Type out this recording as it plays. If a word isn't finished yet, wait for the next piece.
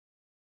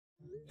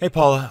Hey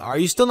Paula, are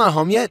you still not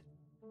home yet?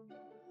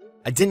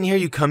 I didn't hear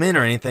you come in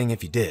or anything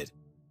if you did.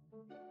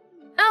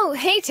 Oh,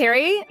 hey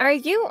Terry, are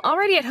you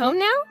already at home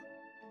now?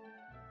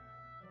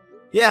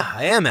 Yeah,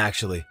 I am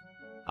actually.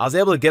 I was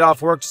able to get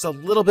off work just a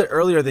little bit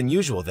earlier than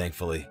usual,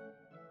 thankfully.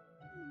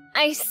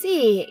 I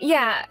see.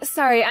 Yeah,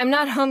 sorry, I'm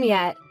not home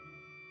yet.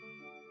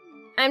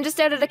 I'm just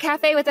out at a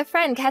cafe with a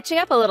friend catching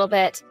up a little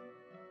bit.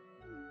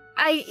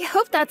 I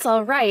hope that's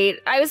alright.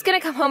 I was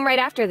gonna come home right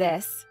after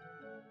this.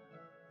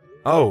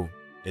 Oh,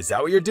 is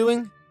that what you're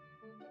doing?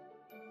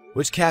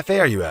 Which cafe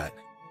are you at?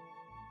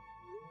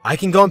 I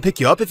can go and pick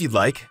you up if you'd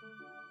like.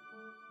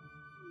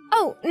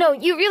 Oh, no,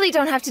 you really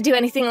don't have to do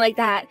anything like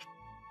that.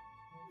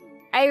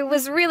 I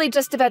was really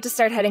just about to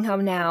start heading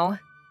home now.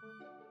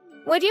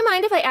 Would you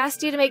mind if I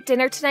asked you to make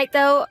dinner tonight,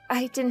 though?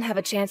 I didn't have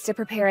a chance to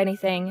prepare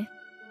anything.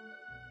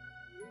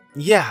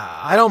 Yeah,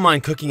 I don't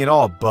mind cooking at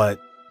all, but...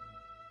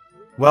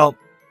 Well,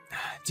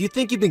 do you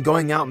think you've been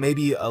going out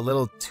maybe a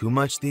little too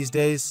much these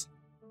days?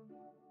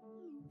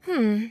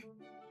 I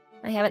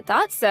haven't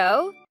thought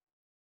so.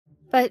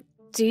 But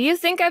do you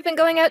think I've been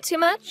going out too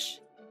much?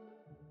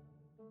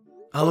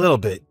 A little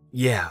bit,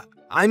 yeah.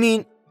 I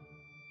mean,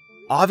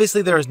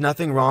 obviously there is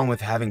nothing wrong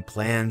with having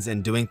plans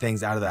and doing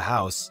things out of the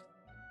house.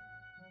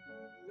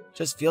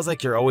 Just feels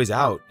like you're always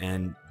out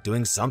and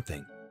doing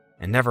something,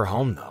 and never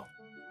home though.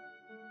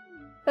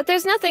 But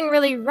there's nothing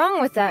really wrong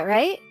with that,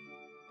 right?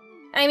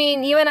 I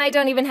mean, you and I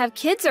don't even have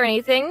kids or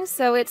anything,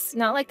 so it's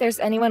not like there's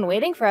anyone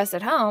waiting for us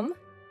at home.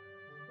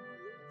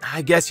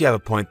 I guess you have a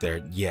point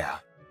there, yeah.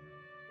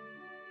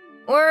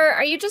 Or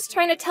are you just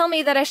trying to tell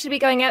me that I should be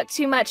going out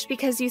too much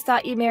because you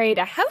thought you married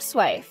a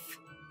housewife?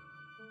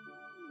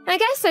 I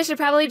guess I should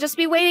probably just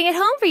be waiting at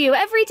home for you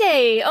every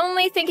day,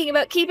 only thinking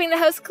about keeping the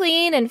house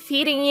clean and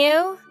feeding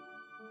you.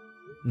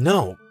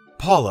 No,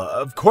 Paula,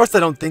 of course I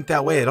don't think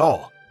that way at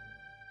all.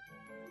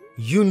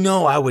 You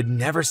know I would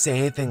never say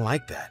anything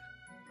like that.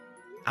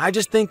 I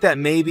just think that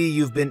maybe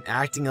you've been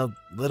acting a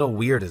little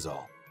weird is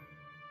all.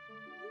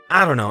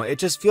 I don't know, it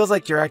just feels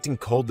like you're acting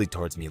coldly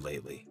towards me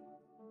lately.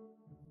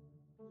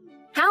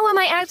 How am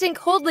I acting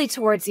coldly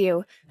towards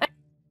you?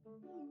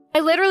 I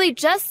literally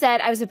just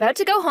said I was about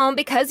to go home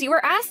because you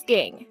were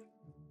asking.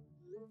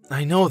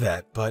 I know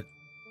that, but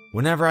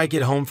whenever I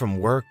get home from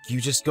work,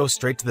 you just go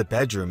straight to the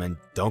bedroom and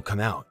don't come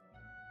out.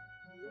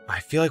 I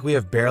feel like we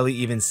have barely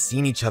even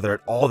seen each other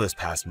at all this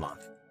past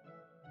month.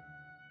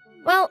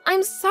 Well,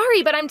 I'm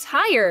sorry, but I'm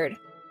tired.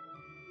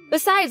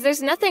 Besides,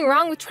 there's nothing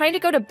wrong with trying to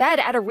go to bed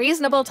at a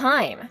reasonable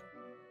time.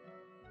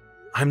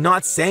 I'm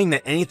not saying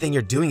that anything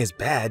you're doing is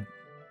bad,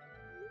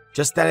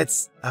 just that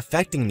it's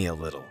affecting me a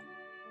little.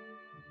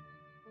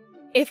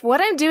 If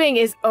what I'm doing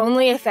is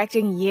only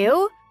affecting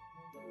you,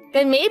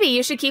 then maybe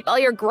you should keep all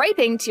your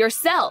griping to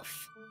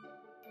yourself.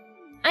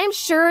 I'm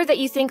sure that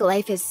you think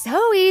life is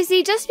so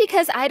easy just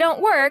because I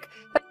don't work,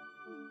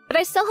 but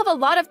I still have a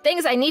lot of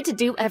things I need to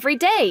do every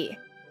day.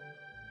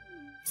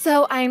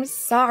 So I'm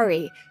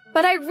sorry,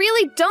 but I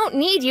really don't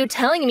need you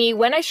telling me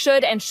when I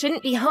should and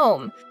shouldn't be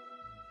home.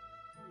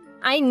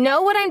 I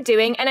know what I'm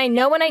doing and I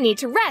know when I need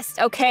to rest,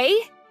 okay?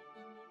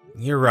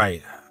 You're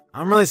right.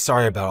 I'm really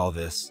sorry about all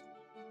this.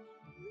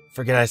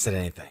 Forget I said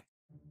anything.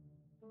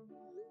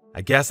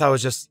 I guess I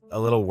was just a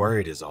little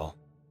worried is all.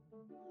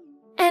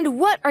 And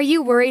what are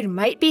you worried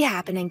might be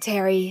happening,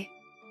 Terry?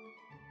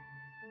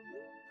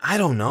 I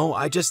don't know,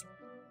 I just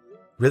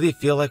really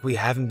feel like we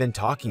haven't been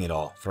talking at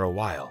all for a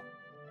while.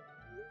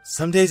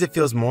 Some days it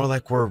feels more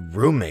like we're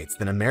roommates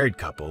than a married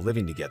couple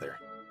living together,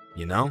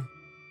 you know?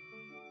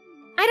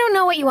 I don't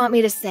know what you want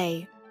me to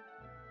say.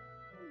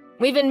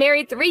 We've been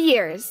married 3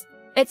 years.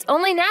 It's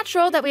only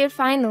natural that we would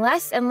find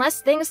less and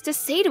less things to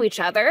say to each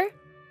other.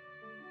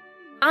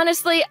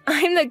 Honestly,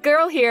 I'm the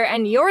girl here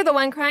and you're the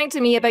one crying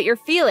to me about your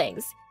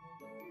feelings.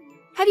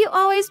 Have you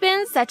always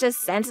been such a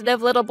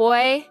sensitive little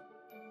boy?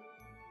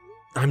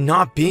 I'm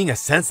not being a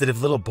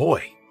sensitive little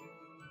boy.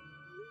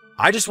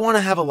 I just want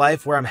to have a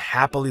life where I'm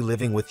happily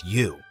living with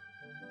you.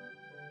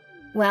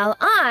 Well,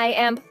 I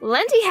am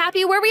plenty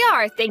happy where we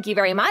are, thank you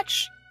very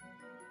much.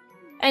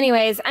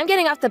 Anyways, I'm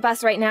getting off the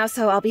bus right now,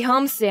 so I'll be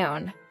home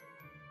soon.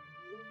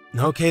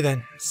 Okay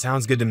then,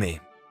 sounds good to me.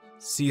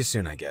 See you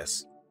soon, I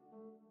guess.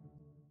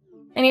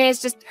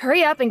 Anyways, just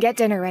hurry up and get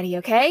dinner ready,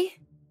 okay?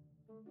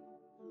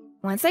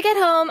 Once I get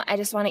home, I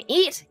just want to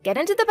eat, get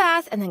into the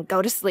bath, and then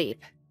go to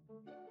sleep.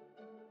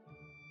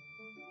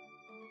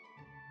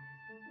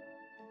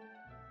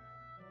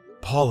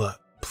 Paula,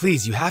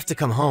 please, you have to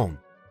come home.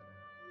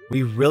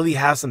 We really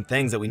have some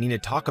things that we need to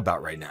talk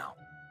about right now.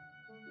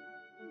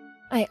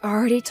 I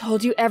already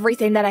told you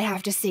everything that I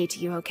have to say to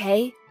you,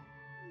 okay?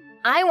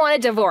 I want a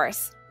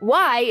divorce.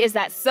 Why is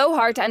that so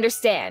hard to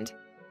understand?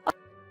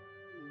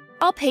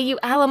 I'll pay you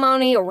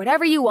alimony or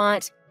whatever you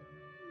want,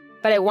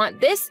 but I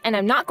want this and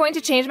I'm not going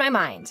to change my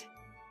mind.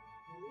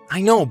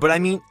 I know, but I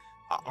mean,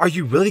 are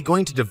you really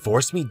going to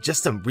divorce me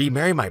just to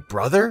remarry my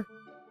brother?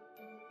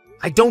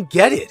 I don't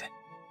get it.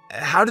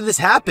 How did this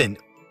happen?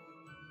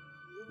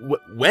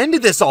 When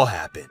did this all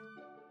happen?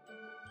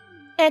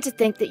 And to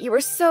think that you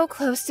were so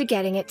close to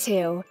getting it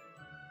too.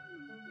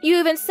 You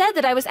even said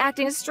that I was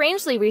acting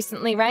strangely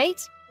recently,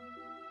 right?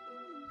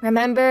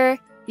 Remember,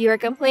 you were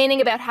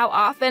complaining about how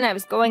often I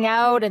was going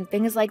out and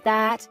things like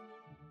that.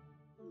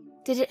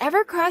 Did it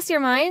ever cross your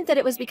mind that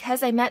it was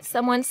because I met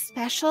someone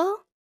special?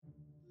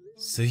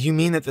 So you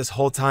mean that this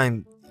whole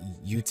time,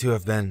 you two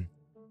have been...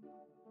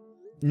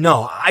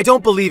 No, I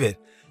don't believe it.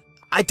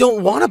 I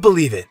don't want to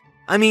believe it.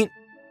 I mean,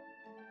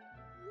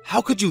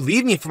 how could you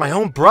leave me for my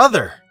own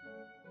brother?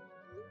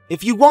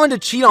 If you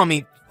wanted to cheat on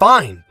me,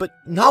 fine, but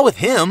not with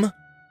him.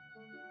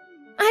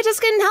 I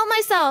just couldn't help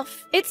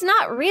myself. It's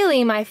not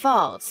really my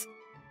fault.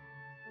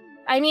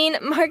 I mean,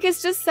 Mark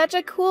is just such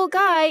a cool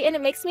guy, and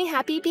it makes me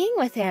happy being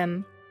with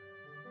him.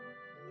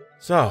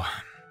 So,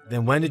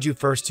 then when did you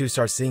first two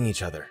start seeing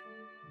each other?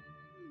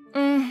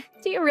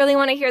 Do you really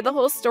want to hear the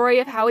whole story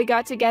of how we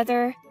got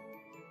together?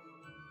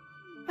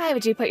 Why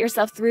would you put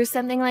yourself through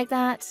something like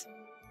that?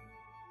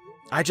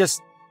 I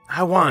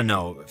want to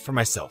know for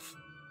myself.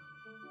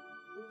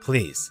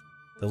 Please,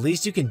 the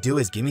least you can do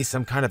is give me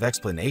some kind of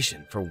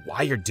explanation for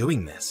why you're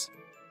doing this.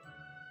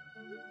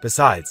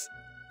 Besides,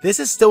 this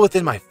is still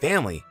within my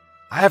family.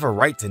 I have a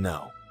right to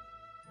know.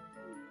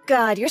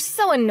 God, you're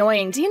so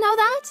annoying. Do you know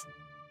that?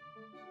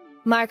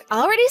 Mark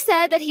already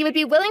said that he would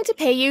be willing to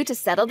pay you to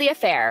settle the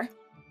affair.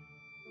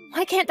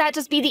 Why can't that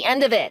just be the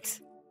end of it?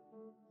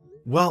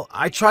 Well,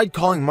 I tried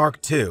calling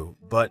Mark too,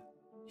 but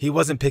he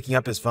wasn't picking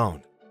up his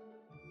phone.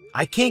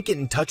 I can't get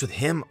in touch with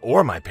him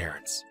or my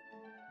parents.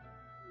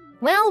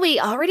 Well, we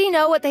already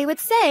know what they would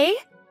say.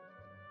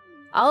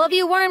 All of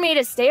you warned me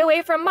to stay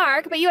away from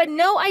Mark, but you had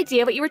no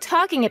idea what you were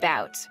talking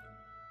about.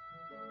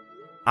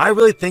 I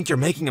really think you're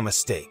making a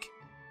mistake.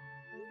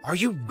 Are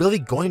you really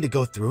going to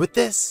go through with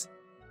this?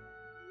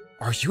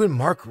 Are you and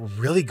Mark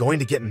really going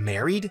to get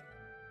married?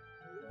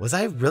 Was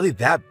I really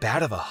that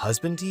bad of a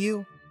husband to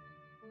you?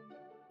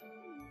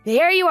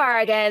 There you are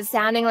again,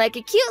 sounding like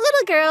a cute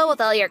little girl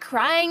with all your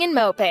crying and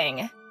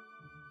moping.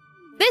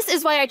 This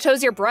is why I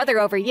chose your brother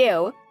over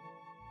you.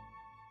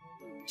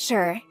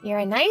 Sure, you're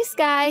a nice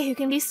guy who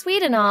can be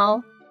sweet and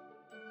all.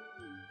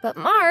 But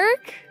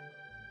Mark...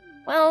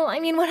 Well, I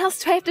mean, what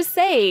else do I have to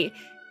say?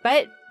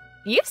 But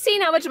you've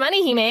seen how much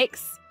money he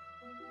makes.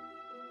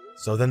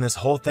 So then this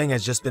whole thing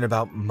has just been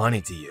about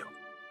money to you?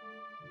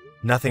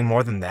 Nothing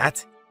more than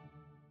that?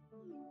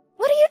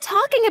 What are you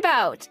talking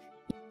about?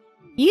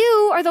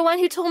 You are the one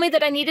who told me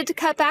that I needed to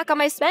cut back on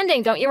my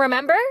spending, don't you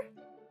remember?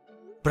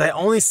 But I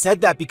only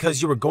said that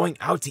because you were going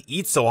out to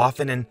eat so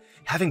often and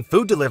having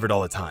food delivered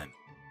all the time.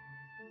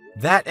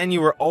 That and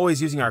you were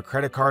always using our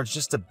credit cards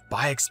just to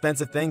buy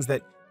expensive things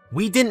that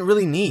we didn't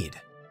really need.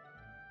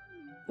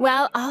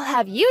 Well, I'll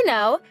have you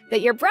know that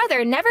your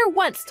brother never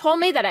once told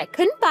me that I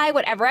couldn't buy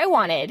whatever I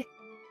wanted.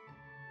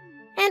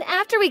 And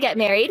after we get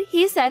married,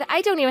 he said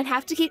I don't even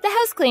have to keep the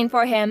house clean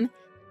for him.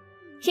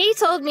 He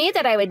told me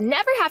that I would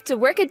never have to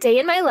work a day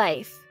in my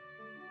life.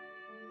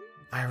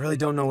 I really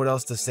don't know what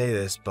else to say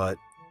this, but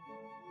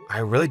I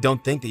really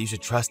don't think that you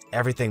should trust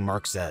everything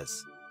Mark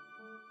says.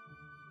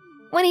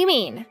 What do you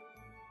mean?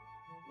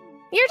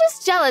 You're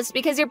just jealous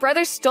because your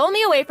brother stole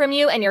me away from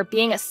you and you're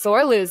being a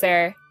sore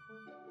loser.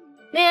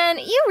 Man,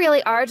 you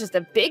really are just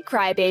a big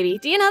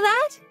crybaby, do you know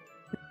that?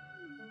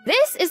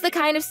 This is the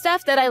kind of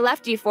stuff that I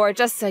left you for,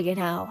 just so you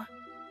know.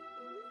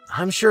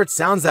 I'm sure it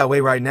sounds that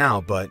way right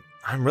now, but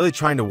I'm really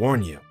trying to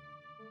warn you.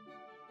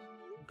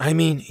 I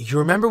mean, you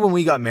remember when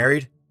we got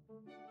married?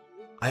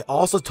 I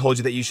also told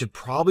you that you should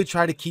probably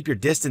try to keep your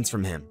distance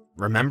from him,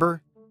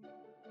 remember?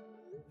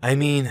 I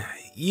mean,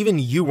 even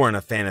you weren't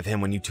a fan of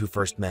him when you two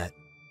first met.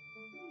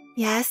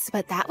 Yes,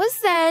 but that was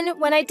then,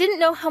 when I didn't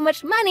know how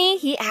much money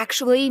he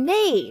actually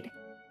made.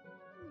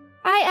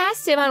 I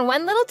asked him on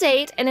one little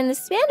date, and in the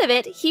span of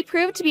it, he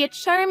proved to be a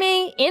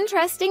charming,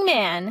 interesting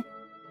man.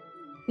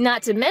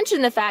 Not to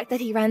mention the fact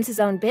that he runs his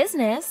own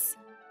business.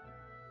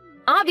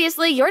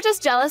 Obviously, you're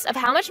just jealous of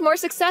how much more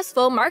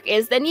successful Mark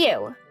is than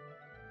you.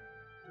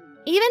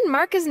 Even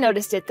Mark has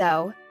noticed it,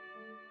 though.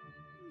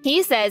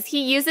 He says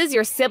he uses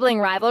your sibling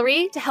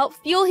rivalry to help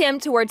fuel him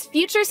towards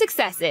future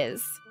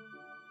successes.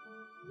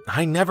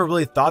 I never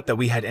really thought that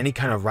we had any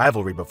kind of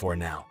rivalry before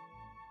now.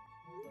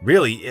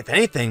 Really, if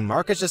anything,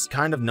 Mark is just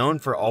kind of known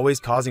for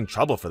always causing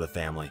trouble for the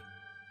family.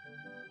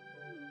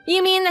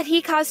 You mean that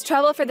he caused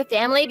trouble for the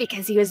family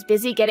because he was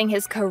busy getting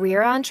his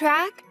career on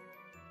track?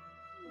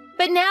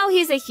 But now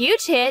he's a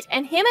huge hit,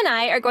 and him and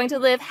I are going to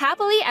live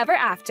happily ever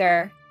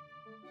after.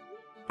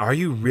 Are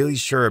you really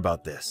sure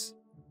about this?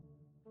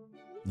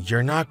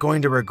 You're not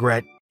going to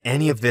regret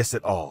any of this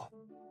at all.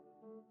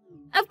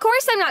 Of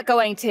course I'm not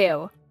going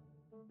to.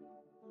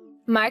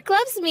 Mark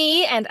loves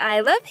me, and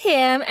I love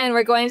him, and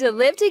we're going to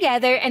live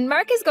together, and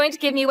Mark is going to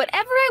give me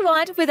whatever I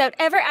want without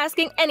ever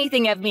asking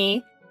anything of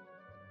me.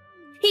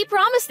 He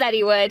promised that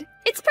he would.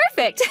 It's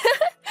perfect.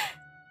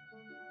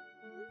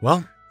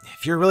 Well,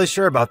 if you're really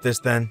sure about this,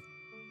 then.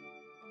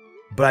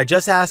 But I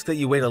just ask that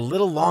you wait a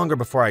little longer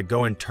before I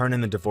go and turn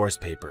in the divorce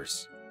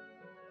papers.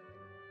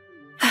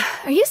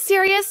 Are you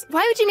serious?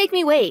 Why would you make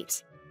me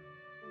wait?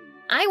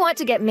 I want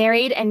to get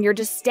married, and you're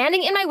just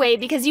standing in my way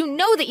because you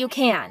know that you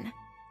can.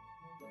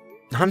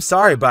 I'm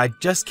sorry, but I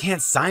just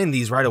can't sign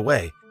these right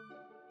away.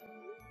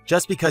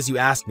 Just because you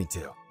asked me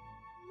to.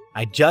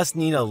 I just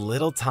need a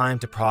little time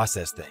to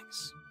process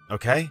things,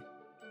 okay?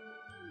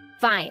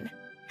 Fine.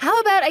 How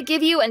about I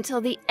give you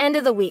until the end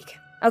of the week,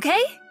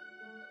 okay?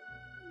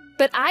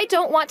 But I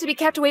don't want to be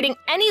kept waiting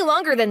any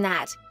longer than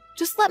that.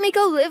 Just let me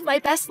go live my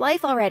best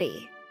life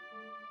already.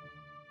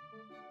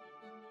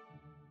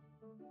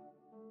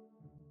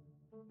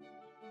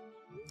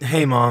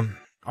 Hey, Mom.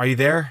 Are you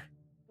there?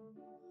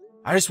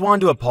 I just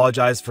wanted to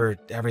apologize for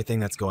everything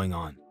that's going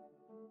on.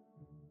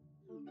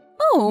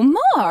 Oh,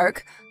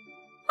 Mark!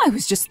 I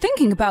was just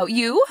thinking about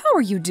you. How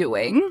are you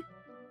doing?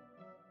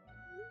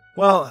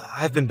 Well,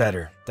 I've been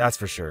better, that's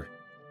for sure.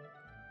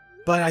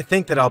 But I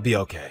think that I'll be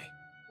okay.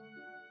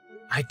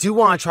 I do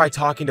want to try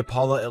talking to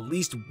Paula at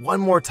least one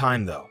more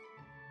time, though.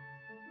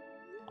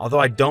 Although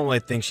I don't really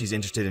think she's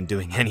interested in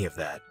doing any of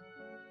that.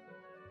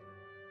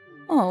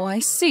 Oh, I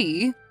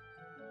see.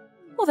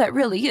 Well, that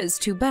really is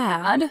too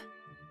bad.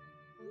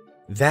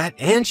 That,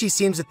 and she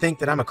seems to think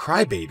that I'm a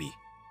crybaby.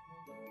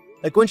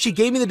 Like when she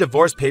gave me the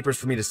divorce papers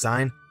for me to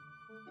sign,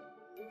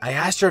 I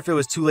asked her if it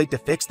was too late to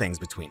fix things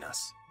between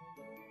us.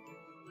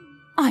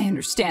 I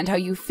understand how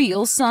you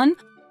feel, son.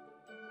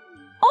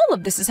 All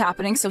of this is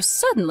happening so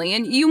suddenly,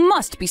 and you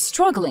must be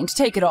struggling to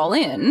take it all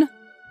in.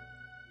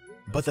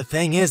 But the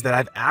thing is that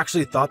I've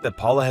actually thought that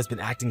Paula has been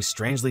acting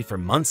strangely for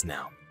months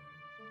now.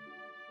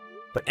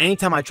 But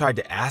anytime I tried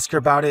to ask her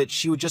about it,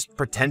 she would just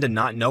pretend to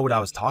not know what I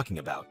was talking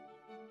about.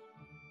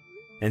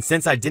 And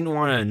since I didn't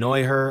want to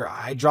annoy her,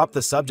 I dropped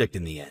the subject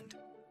in the end.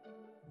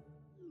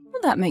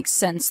 Well, that makes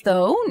sense,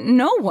 though.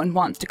 No one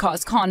wants to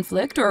cause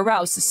conflict or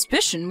arouse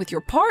suspicion with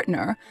your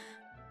partner.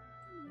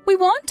 We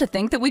want to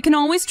think that we can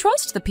always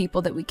trust the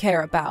people that we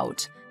care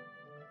about.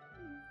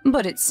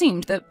 But it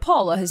seemed that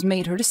Paula has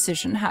made her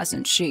decision,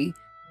 hasn't she?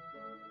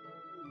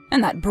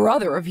 And that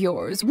brother of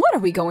yours, what are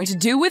we going to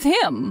do with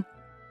him?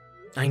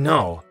 I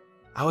know.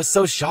 I was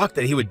so shocked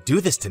that he would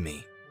do this to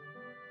me.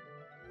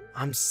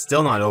 I'm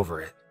still not over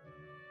it.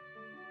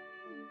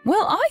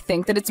 Well, I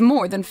think that it's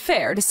more than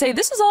fair to say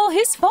this is all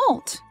his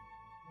fault.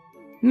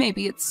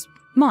 Maybe it's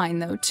mine,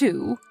 though,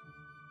 too.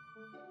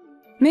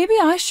 Maybe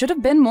I should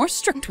have been more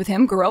strict with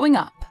him growing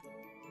up.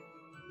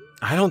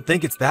 I don't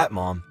think it's that,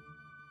 Mom.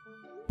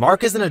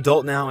 Mark is an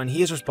adult now, and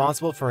he is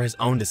responsible for his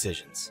own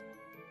decisions.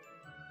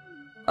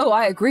 Oh,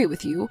 I agree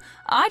with you.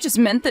 I just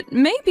meant that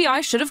maybe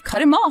I should have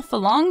cut him off a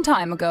long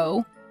time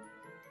ago.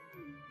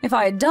 If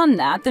I had done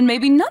that, then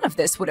maybe none of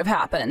this would have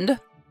happened.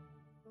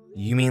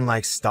 You mean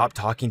like stop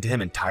talking to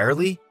him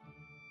entirely?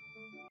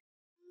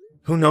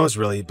 Who knows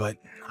really, but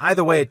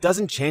either way, it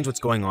doesn't change what's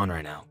going on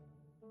right now.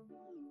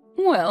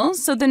 Well,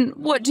 so then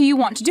what do you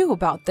want to do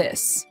about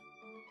this?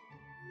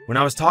 When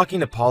I was talking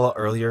to Paula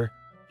earlier,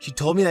 she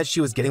told me that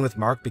she was getting with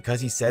Mark because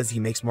he says he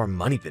makes more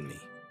money than me.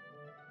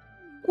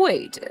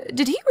 Wait,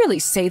 did he really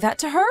say that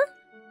to her?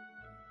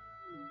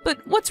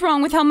 But what's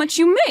wrong with how much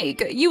you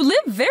make? You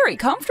live very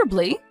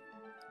comfortably.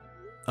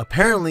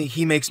 Apparently,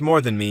 he makes more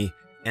than me,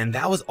 and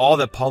that was all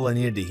that Paula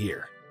needed to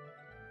hear.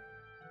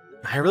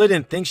 I really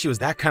didn't think she was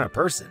that kind of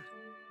person.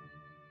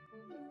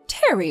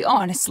 Terry,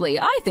 honestly,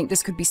 I think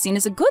this could be seen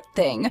as a good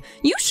thing.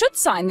 You should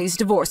sign these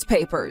divorce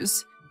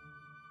papers.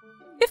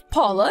 If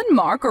Paula and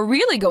Mark are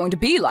really going to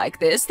be like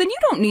this, then you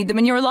don't need them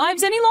in your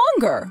lives any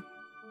longer.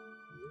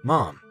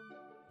 Mom,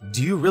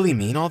 do you really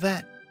mean all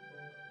that?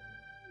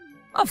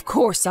 Of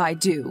course I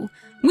do.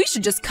 We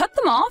should just cut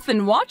them off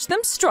and watch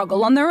them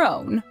struggle on their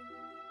own.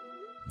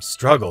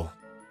 Struggle?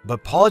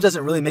 But Paula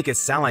doesn't really make it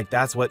sound like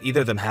that's what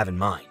either of them have in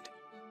mind.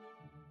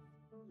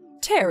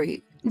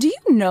 Terry, do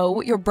you know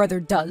what your brother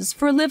does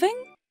for a living?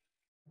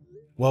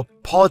 Well,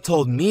 Paula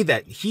told me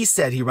that he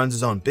said he runs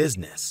his own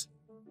business.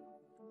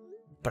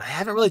 But I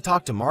haven't really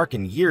talked to Mark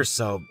in years,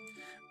 so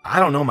I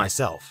don't know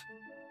myself.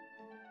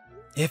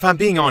 If I'm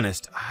being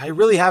honest, I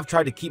really have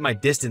tried to keep my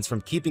distance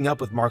from keeping up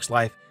with Mark's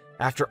life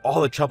after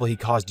all the trouble he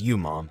caused you,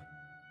 Mom.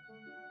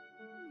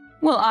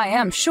 Well, I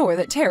am sure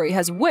that Terry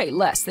has way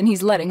less than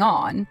he's letting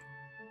on.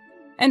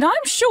 And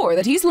I'm sure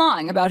that he's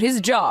lying about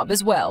his job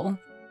as well.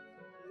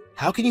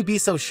 How can you be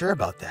so sure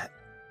about that?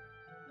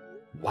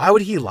 Why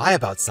would he lie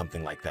about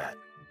something like that?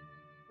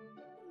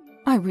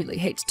 I really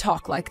hate to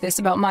talk like this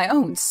about my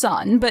own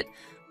son, but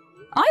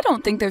I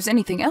don't think there's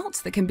anything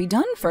else that can be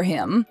done for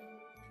him.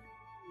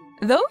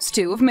 Those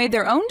two have made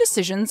their own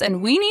decisions,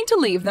 and we need to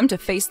leave them to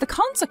face the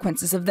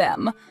consequences of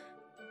them.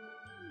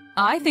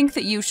 I think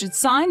that you should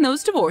sign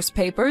those divorce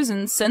papers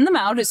and send them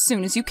out as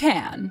soon as you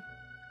can.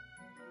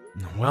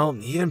 Well,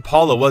 even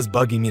Paula was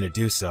bugging me to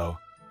do so.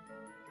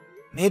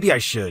 Maybe I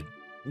should.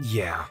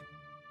 Yeah.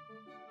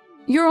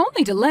 You're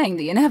only delaying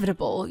the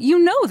inevitable. You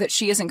know that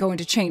she isn't going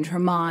to change her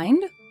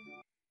mind.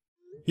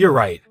 You're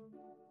right.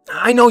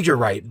 I know you're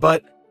right,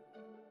 but...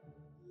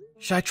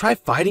 should I try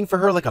fighting for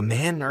her like a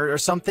man or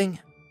something?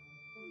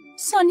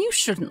 Son, you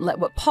shouldn't let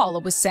what Paula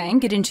was saying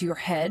get into your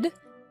head.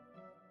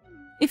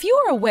 If you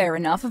are aware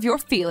enough of your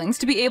feelings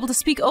to be able to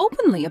speak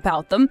openly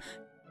about them,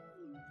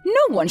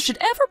 no one should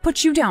ever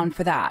put you down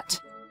for that.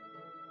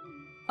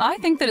 I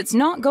think that it's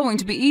not going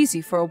to be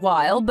easy for a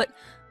while, but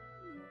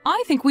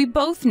I think we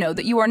both know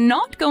that you are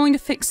not going to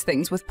fix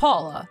things with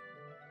Paula.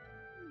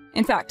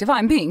 In fact, if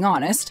I'm being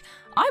honest,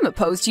 I'm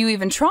opposed to you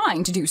even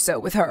trying to do so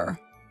with her.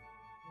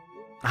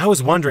 I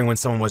was wondering when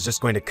someone was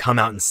just going to come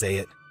out and say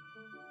it.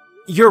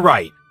 You're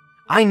right.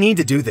 I need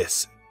to do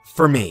this.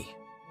 For me.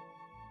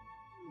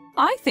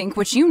 I think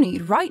what you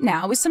need right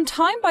now is some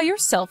time by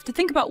yourself to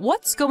think about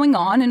what's going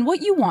on and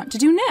what you want to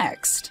do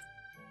next.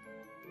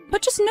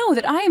 But just know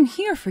that I am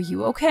here for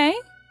you, okay?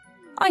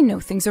 I know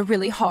things are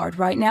really hard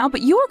right now,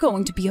 but you're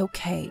going to be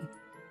okay.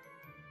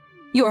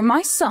 You're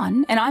my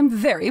son, and I'm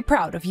very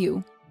proud of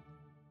you.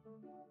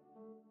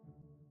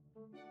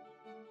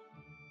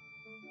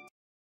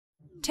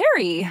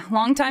 Terry,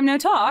 long time no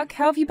talk.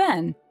 How have you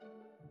been?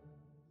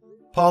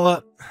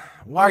 Paula,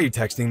 why are you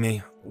texting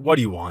me? What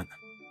do you want?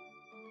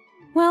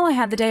 Well, I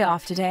had the day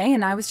off today,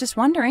 and I was just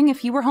wondering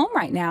if you were home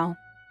right now.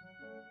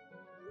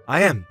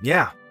 I am,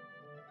 yeah.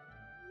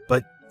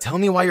 But tell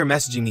me why you're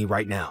messaging me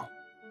right now.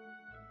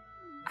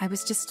 I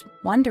was just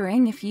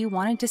wondering if you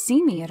wanted to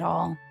see me at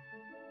all.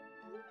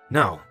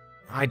 No,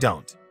 I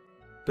don't.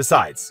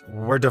 Besides,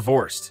 we're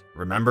divorced,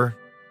 remember?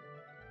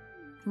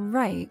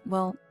 Right,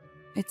 well,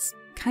 it's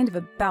kind of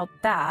about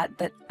that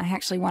I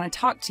actually want to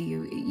talk to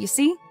you, you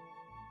see?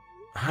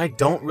 I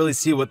don't really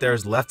see what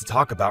there's left to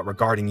talk about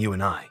regarding you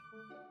and I.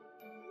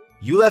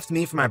 You left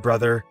me for my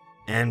brother,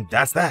 and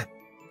that's that,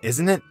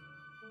 isn't it?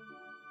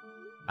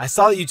 I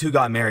saw that you two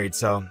got married,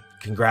 so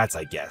congrats,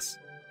 I guess.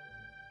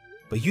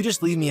 But you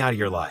just leave me out of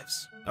your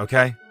lives,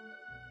 okay?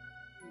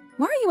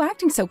 Why are you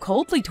acting so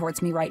coldly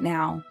towards me right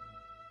now?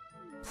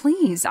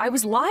 Please, I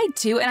was lied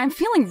to, and I'm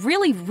feeling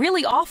really,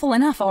 really awful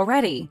enough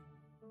already.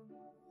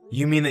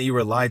 You mean that you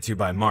were lied to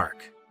by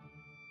Mark?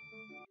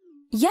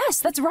 Yes,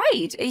 that's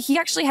right. He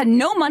actually had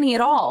no money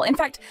at all. In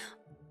fact,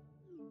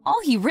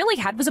 all he really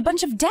had was a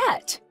bunch of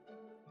debt.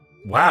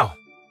 Wow.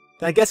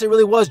 I guess it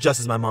really was just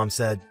as my mom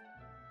said.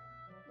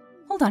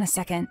 Hold on a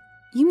second.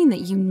 You mean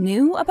that you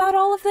knew about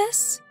all of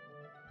this?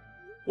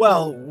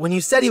 Well, when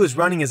you said he was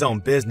running his own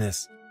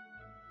business,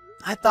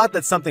 I thought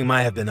that something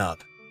might have been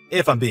up,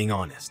 if I'm being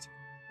honest.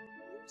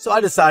 So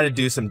I decided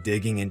to do some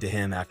digging into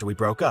him after we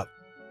broke up.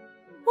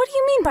 What do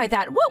you mean by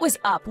that? What was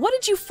up? What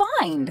did you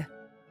find?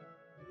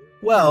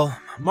 Well,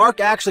 Mark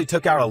actually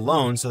took out a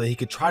loan so that he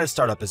could try to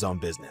start up his own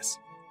business.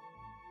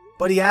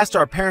 But he asked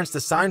our parents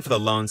to sign for the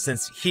loan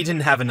since he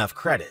didn't have enough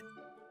credit.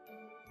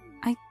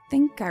 I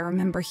think I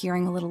remember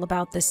hearing a little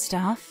about this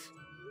stuff.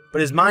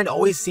 But his mind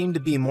always seemed to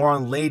be more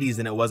on ladies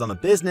than it was on the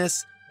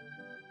business,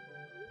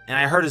 and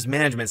I heard his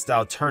management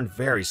style turned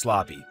very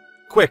sloppy,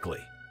 quickly.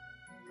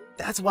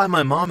 That's why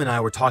my mom and I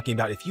were talking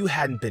about if you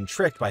hadn't been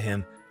tricked by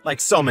him like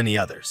so many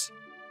others.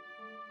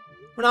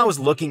 When I was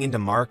looking into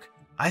Mark,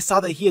 I saw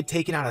that he had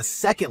taken out a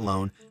second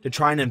loan to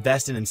try and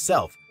invest in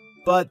himself,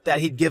 but that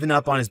he'd given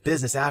up on his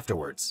business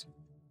afterwards.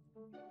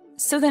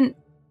 So then,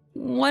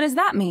 what does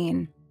that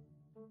mean?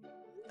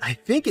 I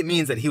think it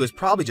means that he was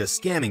probably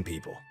just scamming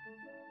people.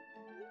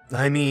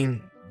 I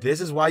mean,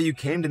 this is why you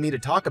came to me to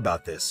talk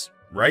about this,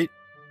 right?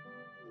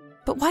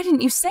 But why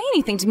didn't you say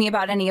anything to me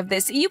about any of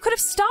this? You could have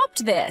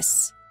stopped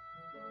this.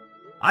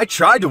 I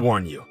tried to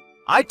warn you.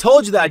 I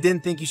told you that I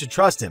didn't think you should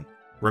trust him,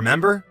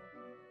 remember?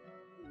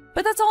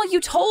 But that's all you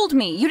told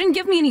me. You didn't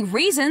give me any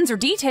reasons or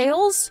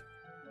details.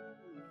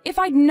 If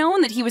I'd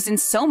known that he was in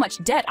so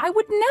much debt, I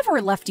would never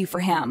have left you for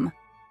him.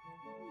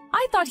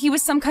 I thought he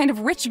was some kind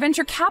of rich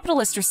venture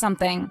capitalist or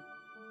something.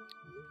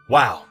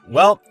 Wow,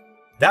 well,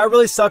 that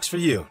really sucks for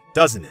you,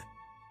 doesn't it?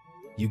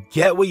 You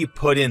get what you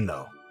put in,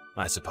 though,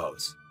 I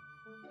suppose.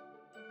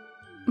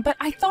 But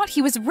I thought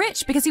he was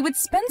rich because he would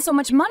spend so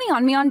much money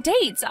on me on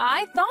dates.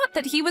 I thought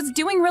that he was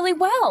doing really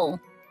well.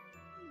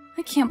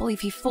 I can't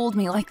believe he fooled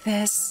me like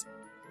this.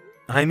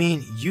 I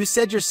mean, you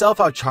said yourself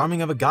how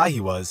charming of a guy he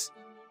was.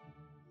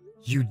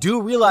 You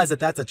do realize that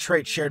that's a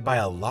trait shared by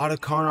a lot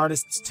of con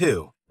artists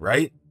too,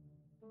 right?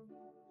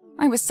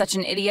 I was such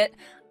an idiot.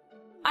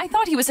 I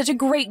thought he was such a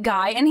great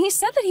guy, and he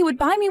said that he would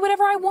buy me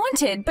whatever I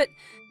wanted, but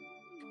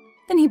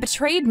then he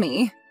betrayed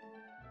me.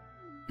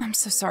 I'm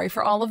so sorry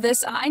for all of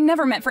this. I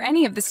never meant for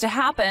any of this to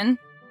happen.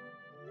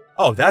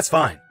 Oh, that's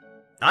fine.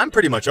 I'm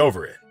pretty much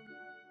over it.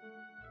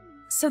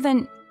 So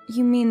then,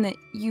 you mean that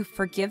you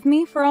forgive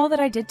me for all that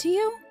I did to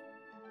you?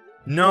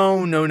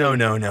 No.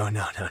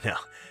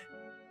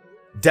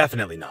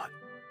 Definitely not.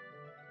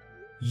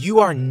 You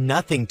are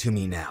nothing to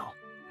me now,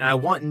 and I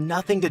want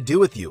nothing to do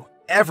with you,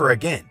 ever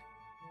again.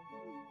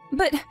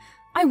 But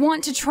I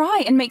want to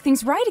try and make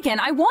things right again.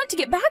 I want to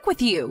get back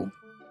with you.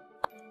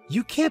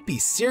 You can't be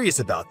serious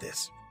about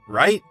this,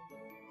 right?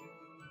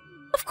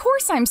 Of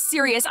course I'm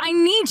serious. I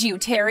need you,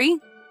 Terry.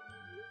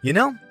 You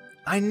know,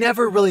 I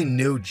never really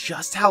knew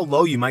just how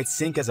low you might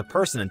sink as a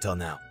person until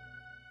now.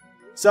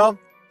 So,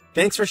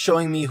 thanks for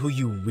showing me who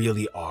you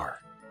really are.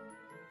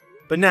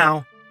 But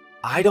now,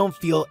 I don't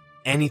feel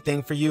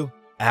anything for you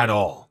at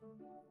all.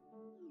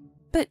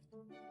 But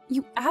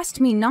you asked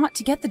me not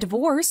to get the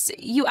divorce.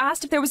 You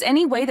asked if there was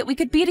any way that we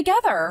could be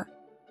together.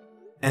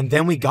 And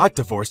then we got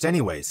divorced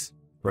anyways.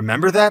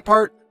 Remember that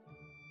part?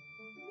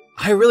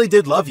 I really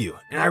did love you,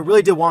 and I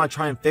really did want to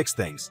try and fix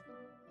things.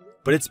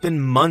 but it's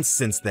been months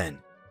since then.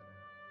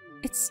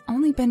 It's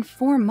only been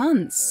 4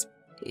 months.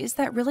 Is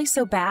that really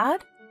so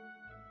bad?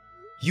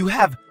 You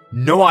have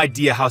no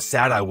idea how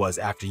sad I was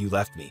after you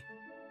left me.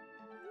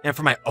 And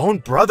for my own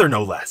brother,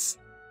 no less.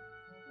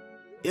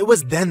 It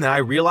was then that I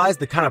realized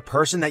the kind of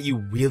person that you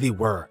really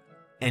were,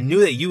 and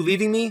knew that you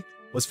leaving me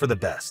was for the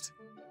best.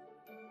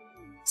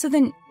 So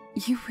then,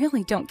 you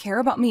really don't care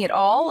about me at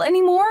all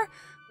anymore?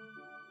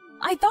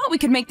 I thought we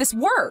could make this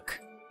work.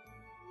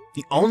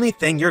 The only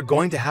thing you're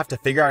going to have to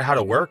figure out how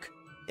to work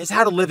is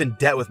how to live in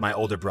debt with my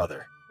older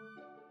brother.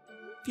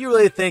 If you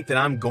really think that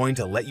I'm going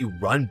to let you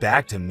run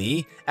back to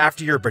me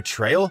after your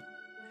betrayal,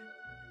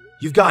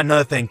 you've got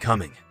another thing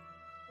coming.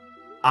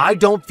 I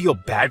don't feel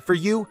bad for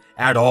you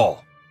at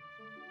all.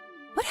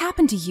 What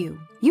happened to you?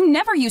 You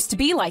never used to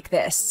be like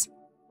this.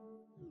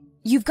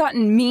 You've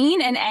gotten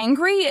mean and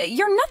angry?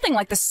 You're nothing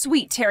like the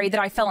sweet Terry that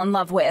I fell in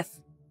love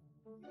with.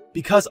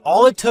 Because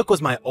all it took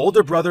was my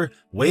older brother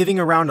waving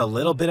around a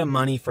little bit of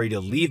money for you to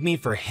leave me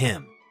for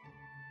him.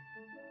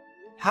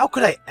 How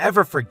could I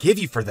ever forgive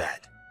you for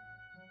that?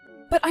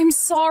 But I'm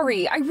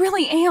sorry. I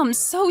really am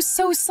so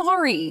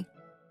sorry.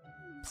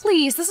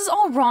 Please, this is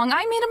all wrong.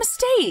 I made a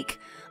mistake.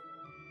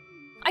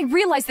 I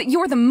realize that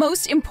you're the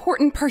most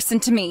important person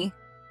to me.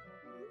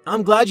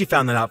 I'm glad you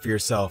found that out for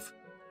yourself,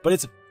 but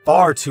it's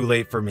far too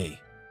late for me.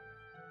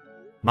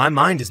 My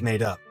mind is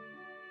made up.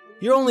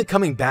 You're only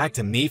coming back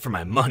to me for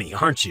my money,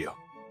 aren't you?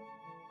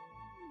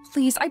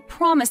 Please, I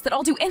promise that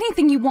I'll do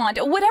anything you want.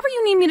 Whatever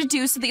you need me to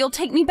do so that you'll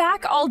take me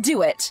back, I'll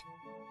do it.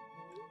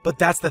 But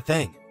that's the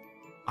thing.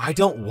 I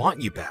don't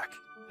want you back.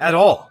 At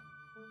all.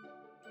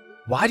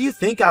 Why do you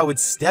think I would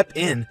step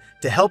in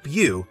to help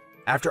you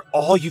after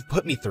all you've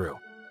put me through?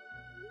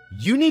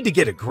 You need to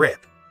get a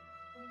grip.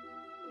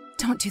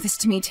 Don't do this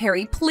to me,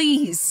 Terry,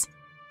 please.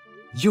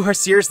 You are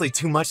seriously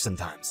too much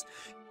sometimes.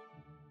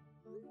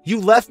 You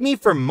left me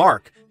for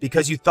Mark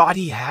because you thought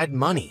he had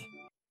money.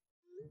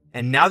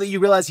 And now that you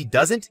realize he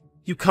doesn't,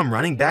 you come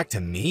running back to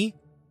me?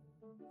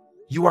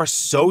 You are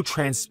so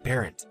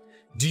transparent.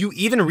 Do you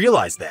even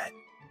realize that?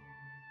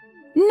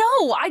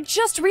 No, I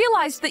just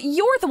realized that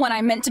you're the one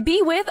I meant to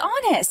be with,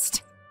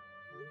 honest.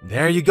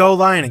 There you go,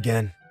 lying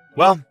again.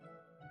 Well,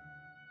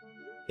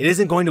 it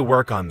isn't going to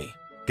work on me.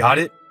 Got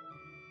it?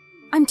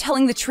 I'm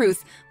telling the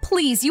truth.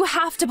 Please, you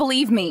have to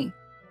believe me.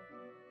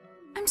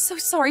 I'm so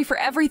sorry for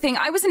everything.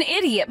 I was an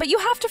idiot, but you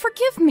have to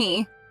forgive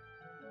me.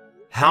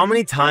 How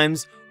many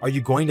times are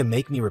you going to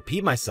make me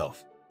repeat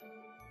myself?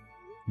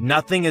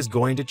 Nothing is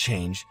going to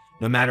change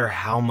no matter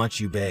how much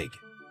you beg.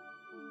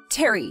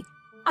 Terry,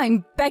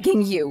 I'm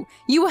begging you.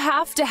 You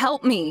have to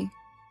help me.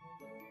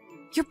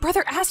 Your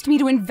brother asked me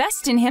to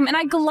invest in him, and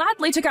I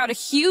gladly took out a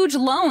huge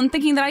loan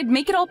thinking that I'd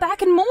make it all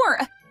back and more.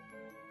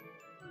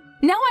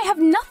 Now I have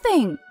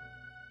nothing.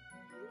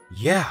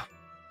 Yeah,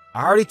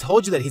 I already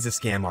told you that he's a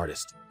scam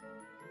artist.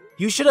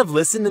 You should have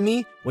listened to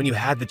me when you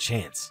had the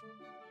chance.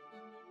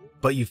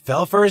 But you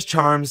fell for his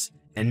charms,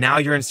 and now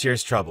you're in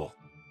serious trouble.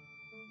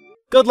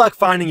 Good luck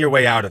finding your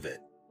way out of it.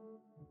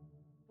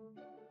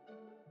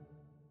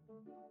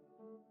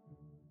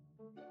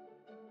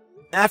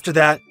 After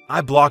that,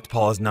 I blocked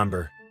Paula's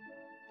number.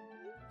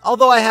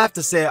 Although I have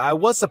to say, I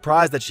was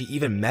surprised that she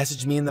even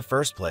messaged me in the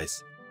first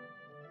place.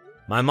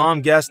 My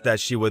mom guessed that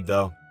she would,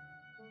 though.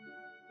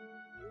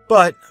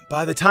 But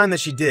by the time that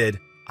she did,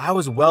 I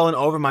was well and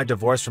over my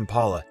divorce from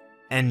Paula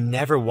and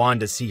never wanted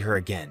to see her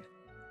again.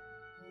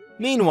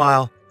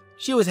 Meanwhile,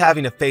 she was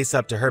having to face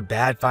up to her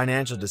bad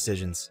financial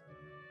decisions.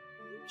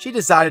 She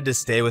decided to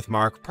stay with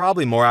Mark,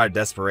 probably more out of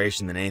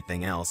desperation than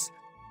anything else.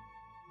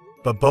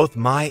 But both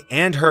my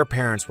and her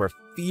parents were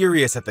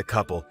furious at the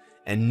couple,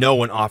 and no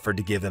one offered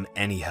to give them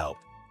any help.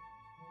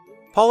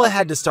 Paula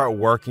had to start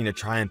working to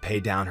try and pay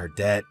down her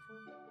debt,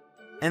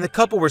 and the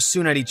couple were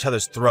soon at each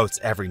other's throats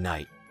every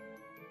night.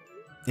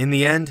 In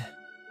the end,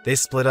 they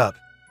split up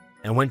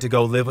and went to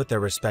go live with their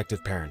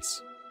respective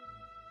parents.